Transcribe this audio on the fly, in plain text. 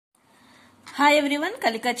Hi everyone,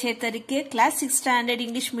 Kalika Chetarike, Class 6 Standard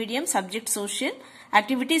English Medium, Subject Social,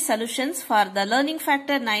 Activity Solutions for the Learning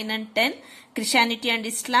Factor 9 and 10, Christianity and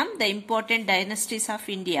Islam, the Important Dynasties of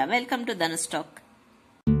India. Welcome to Dhanu's Talk.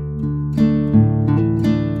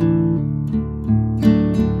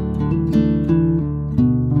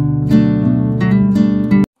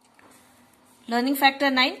 Learning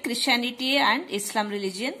Factor 9, Christianity and Islam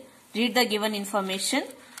Religion. Read the given information.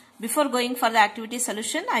 Before going for the activity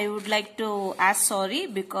solution, I would like to ask sorry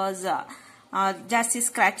because ಜಾಸ್ತಿ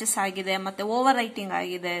scratches ಆಗಿದೆ ಮತ್ತೆ over writing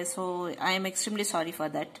ಆಗಿದೆ. So I am extremely sorry for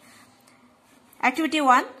that. Activity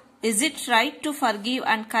 1. Is it right to forgive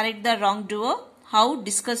and correct the wrongdoer? How?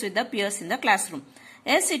 Discuss with the peers in the classroom.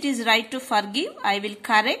 Yes, it is right to forgive. I will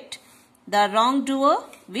correct the wrongdoer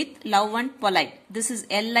with love and polite. This is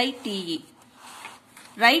LITE.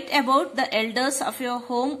 Write about the elders of your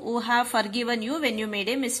home who have forgiven you when you made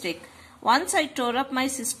a mistake. Once I tore up my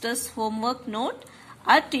sister's homework note.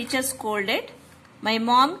 Our teacher scolded. My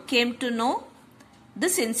mom came to know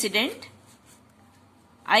this incident.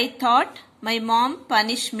 I thought my mom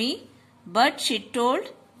punished me, but she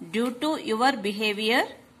told, due to your behavior,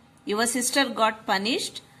 your sister got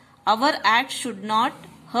punished. Our act should not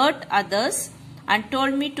hurt others, and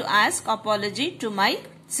told me to ask apology to my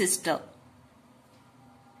sister.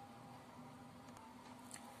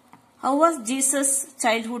 How was Jesus'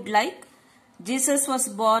 childhood like? Jesus was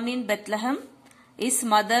born in Bethlehem. His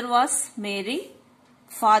mother was Mary,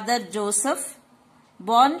 father Joseph.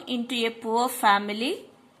 Born into a poor family,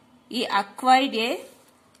 he acquired a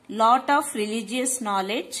lot of religious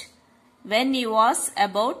knowledge. When he was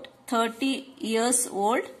about 30 years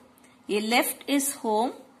old, he left his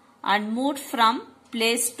home and moved from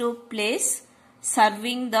place to place,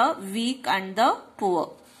 serving the weak and the poor.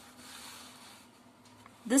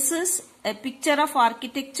 This is a picture of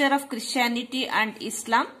architecture of Christianity and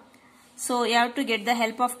Islam. So you have to get the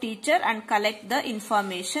help of teacher and collect the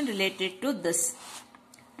information related to this.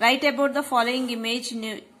 Write about the following image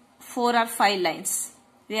in 4 or 5 lines.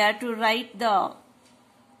 We have to write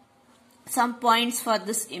some points for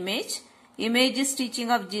this image. Image is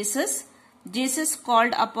teaching of Jesus. Jesus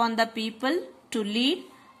called upon the people to lead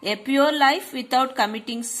a pure life without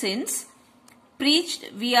committing sins. Preached,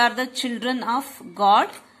 we are the children of God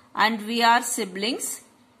and we are siblings.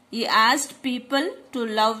 He asked people to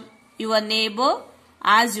love your neighbor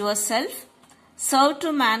as yourself. Serve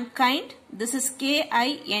to mankind. This is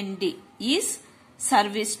KIND. Is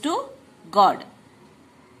service to God.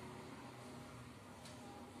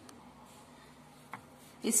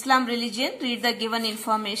 Islam religion. Read the given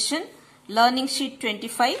information. Learning sheet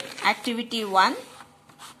 25. Activity 1.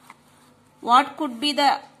 What could be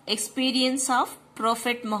the experience of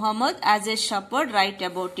Prophet Muhammad as a shepherd? Write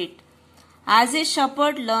about it. As a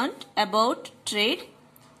shepherd learnt about trade,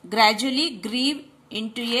 gradually grew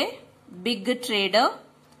into a big trader.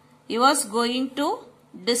 He was going to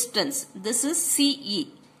distance. This is CE.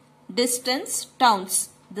 Distance towns.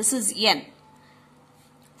 This is N.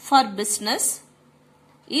 For business,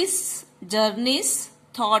 his journeys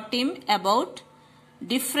taught him about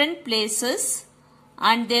different places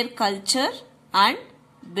and their culture and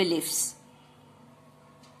beliefs.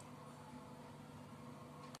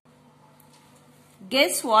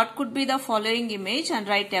 Guess what could be the following image and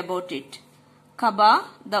write about it. Kaaba,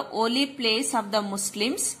 the holy place of the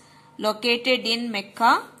Muslims, located in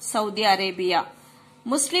Mecca, Saudi Arabia.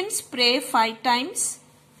 Muslims pray 5 times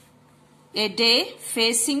a day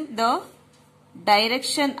facing the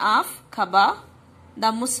direction of Kaaba.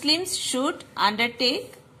 The Muslims should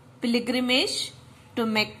undertake pilgrimage to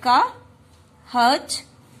Mecca, Hajj,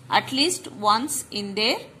 at least once in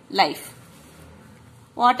their life.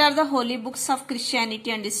 What are the holy books of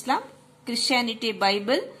Christianity and Islam? Christianity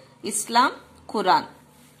Bible, Islam Quran.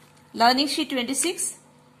 Learning sheet 26.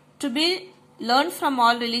 To be learned from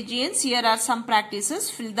all religions, here are some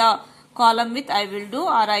practices. Fill the column with I will do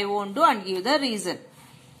or I won't do and give the reason.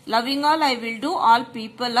 Loving all, I will do. All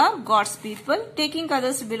people are God's people. Taking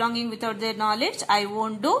others belonging without their knowledge, I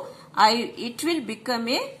won't do. It will become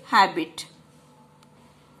a habit.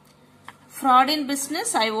 Fraud in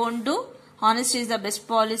business, I won't do. Honesty is the best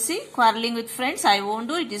policy. Quarreling with friends, I won't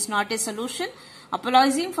do. It is not a solution.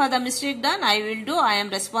 Apologizing for the mistake done, I will do. I am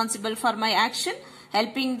responsible for my action.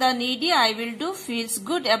 Helping the needy, I will do. Feels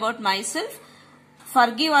good about myself.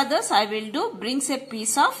 Forgive others, I will do. Brings a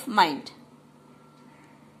peace of mind.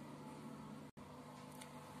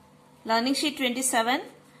 Learning sheet 27.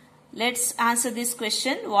 Let's answer this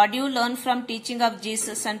question. What do you learn from teaching of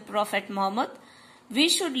Jesus and Prophet Muhammad? We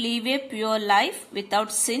should live a pure life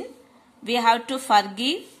without sin. We have to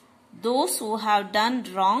forgive those who have done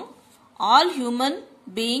wrong. All human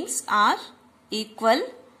beings are equal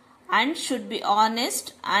and should be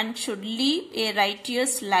honest and should live a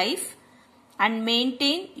righteous life and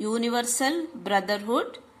maintain universal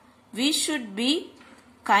brotherhood. We should be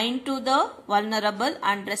kind to the vulnerable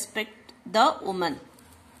and respect the woman.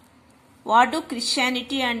 What do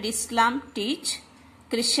Christianity and Islam teach?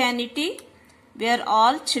 Christianity, we are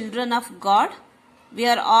all children of God. We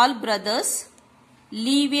are all brothers.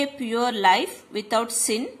 Live a pure life without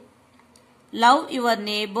sin. Love your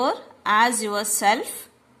neighbor as yourself.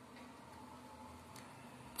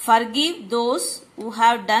 Forgive those who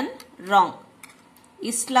have done wrong.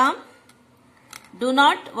 Islam, do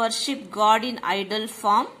not worship God in idol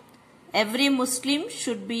form. Every Muslim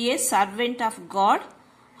should be a servant of God.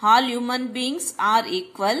 All human beings are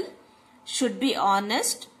equal, should be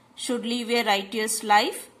honest, should live a righteous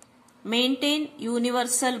life, maintain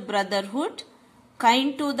universal brotherhood,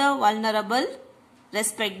 kind to the vulnerable,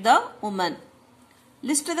 respect the woman.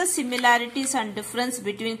 List the similarities and difference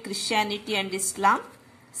between Christianity and Islam.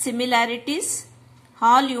 Similarities: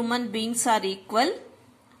 all human beings are equal,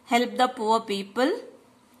 help the poor people,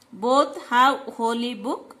 both have holy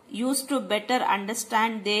book used to better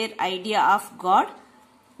understand their idea of God.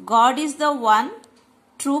 God is the one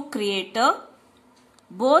true creator.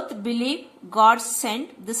 Both believe God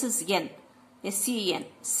sent, this is N, S-E-N,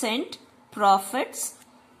 sent prophets.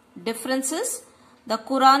 Differences: the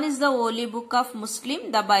Quran is the holy book of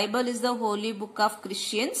Muslim, the Bible is the holy book of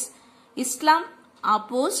Christians. Islam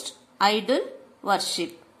opposed idol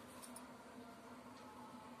worship.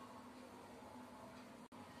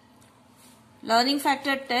 Learning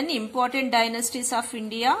factor 10, important dynasties of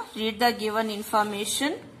India. Read the given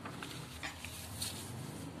information.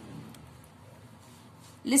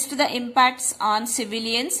 List the impacts on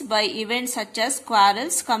civilians by events such as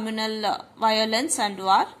quarrels, communal violence and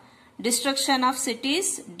war, destruction of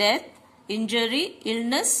cities, death, injury,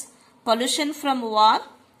 illness, pollution from war,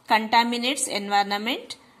 contaminates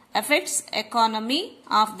environment, affects economy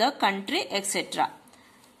of the country, etc.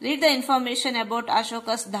 Read the information about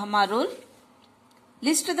Ashoka's Dhamma rule.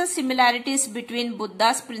 List the similarities between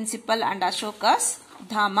Buddha's principle and Ashoka's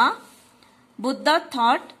Dhamma. Buddha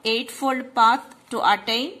taught eightfold path to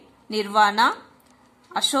attain nirvana.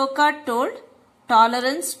 Ashoka told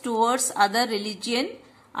tolerance towards other religion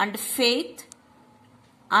and faith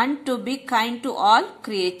and to be kind to all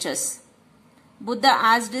creatures. Buddha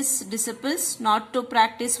asked his disciples not to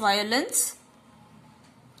practice violence.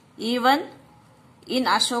 Even in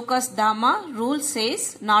Ashoka's Dhamma, rule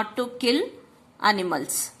says not to kill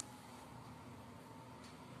animals.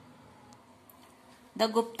 The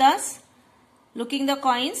Guptas. Looking the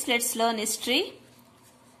coins, let's learn history.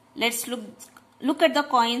 Let's look at the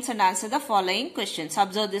coins and answer the following questions.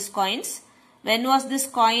 Observe these coins. When was this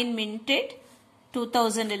coin minted?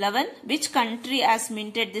 2011. Which country has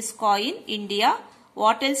minted this coin? India.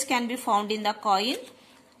 What else can be found in the coin?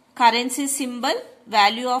 Currency symbol,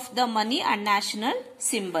 value of the money and national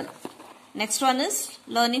symbol. Next one is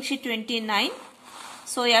learning sheet 29.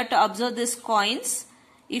 So you have to observe these coins.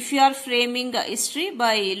 If you are framing history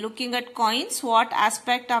by looking at coins, what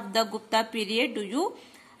aspect of the Gupta period do you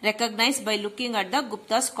recognize by looking at the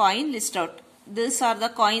Gupta's coin list out? These are the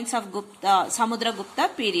coins of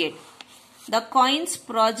Samudragupta period. The coins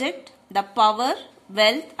project the power,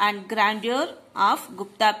 wealth and grandeur of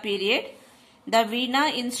Gupta period. The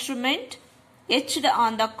Veena instrument etched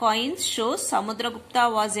on the coins shows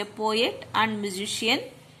Samudragupta was a poet and musician.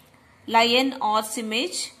 Lion horse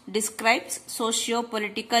image describes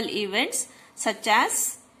socio-political events such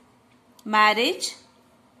as marriage,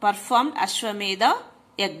 performed Ashwamedha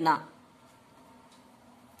Yagna.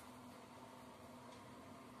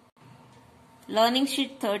 Learning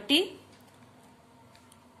sheet 30.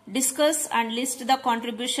 Discuss and list the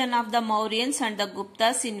contribution of the Mauryans and the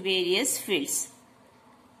Guptas in various fields.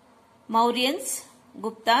 Mauryans,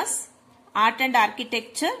 Guptas, art and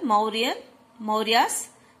architecture, Mauryas,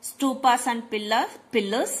 stupas and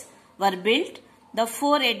pillars were built. The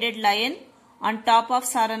four-headed lion on top of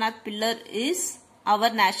Saranath pillar is our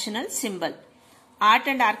national symbol. Art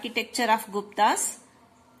and architecture of Guptas,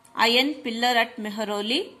 iron pillar at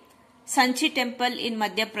Mehroli, Sanchi temple in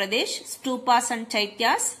Madhya Pradesh, stupas and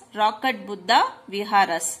chaityas, rock-cut Buddha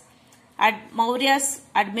viharas. At Maurya's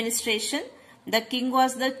administration, the king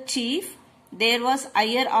was the chief. There was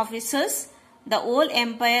higher officers. The whole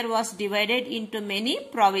empire was divided into many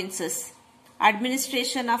provinces.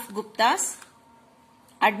 Administration of Guptas.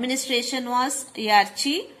 Administration was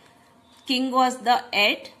hierarchy. King was the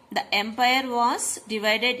head. The empire was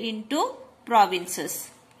divided into provinces.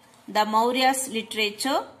 The Maurya's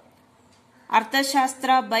literature.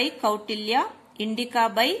 Arthashastra by Kautilya,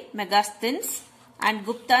 Indica by Megasthenes, and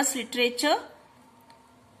Gupta's literature,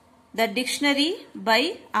 The dictionary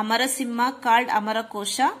by Amarasimha called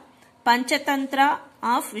Amarakosha, Panchatantra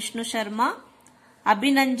of Vishnu Sharma,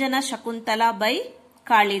 Abhinanjana Shakuntala by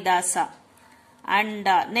Kalidasa. And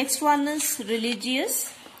next one is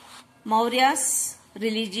religious. Mauryas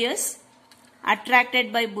religious,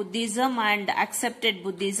 attracted by Buddhism and accepted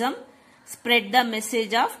Buddhism, spread the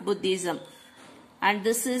message of Buddhism. And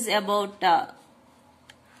this is about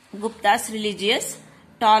Gupta's religious,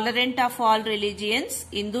 tolerant of all religions.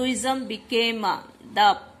 Hinduism became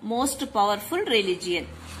the most powerful religion.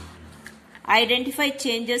 Identify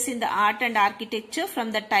changes in the art and architecture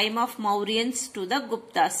from the time of Mauryans to the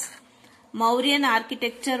Guptas. Mauryan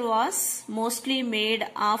architecture was mostly made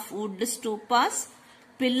of wood stupas.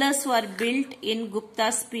 Pillars were built in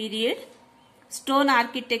Gupta's period. Stone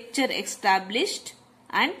architecture established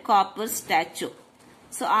and copper statue.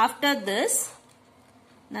 So after this,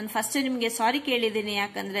 ನಾನು first ನಿಮಗೆ ಸಾರಿ ಕೇಳಿದ್ದೀನಿ,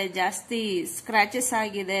 ಯಾಕಂದ್ರೆ ಜಾಸ್ತಿ scratches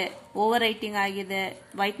ಆಗಿದೆ, over writing ಆಗಿದೆ,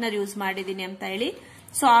 whitener use ಮಾಡಿದ್ದೀನಿ ಅಂತ ಹೇಳಿ.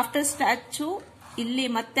 ಸೊ ಆಫ್ಟರ್ ಸ್ಟ್ಯಾಚ್ಯೂ ಇಲ್ಲಿ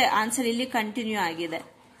ಮತ್ತೆ ಆನ್ಸರ್ ಇಲ್ಲಿ ಕಂಟಿನ್ಯೂ ಆಗಿದೆ.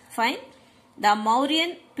 Fine. The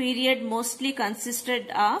Mauryan period mostly consisted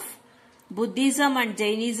of Buddhism and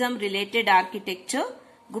Jainism related architecture.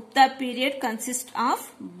 Gupta period consists of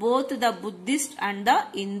both the Buddhist and the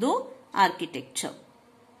Hindu architecture.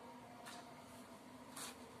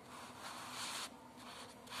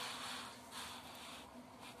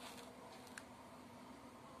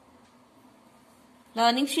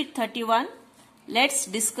 Learning sheet 31. Let's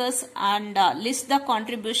discuss and list the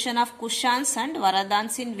contribution of Kushans and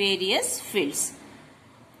Varadhans in various fields.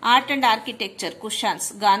 Art and architecture. Kushans.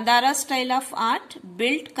 Gandhara style of art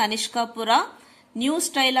built Kanishkapura. New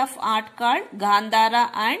style of art called Gandhara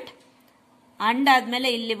and admele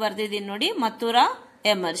illi bardidini nodi Mathura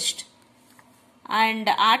emerged. And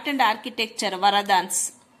art and architecture. Varadhans.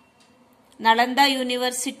 Nalanda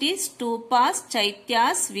University, stupas,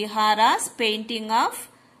 chaityas, viharas, painting of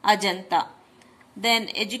Ajanta. Then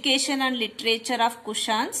education and literature of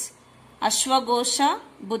Kushans, Ashwagosha,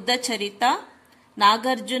 Buddha Charita,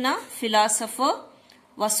 Nagarjuna, philosopher,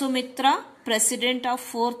 Vasumitra, president of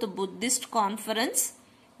 4th Buddhist Conference,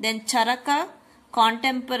 then Charaka,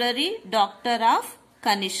 contemporary doctor of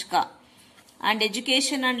Kanishka. And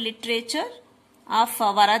education and literature of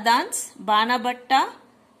Varadhans, Banabhatta,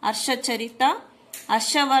 Arshacharita,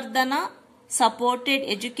 Arshavardhana supported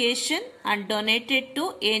education and donated to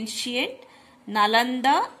ancient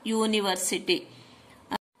Nalanda University.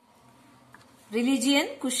 Religion.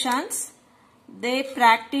 Kushans, they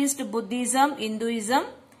practiced Buddhism, Hinduism,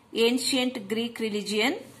 ancient Greek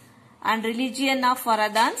religion. And religion of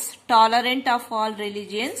Varadhans, tolerant of all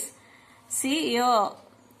religions. See here,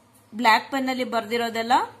 black pen alli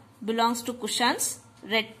bardirodella belongs to Kushans,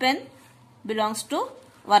 red pen belongs to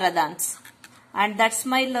Varadhans. And that's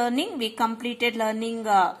my learning. We completed learning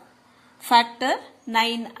factor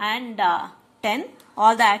 9 and 10,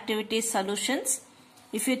 all the activities solutions.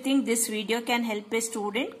 If you think this video can help a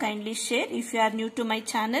student, kindly share. If you are new to my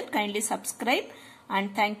channel, kindly subscribe,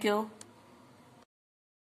 and thank you.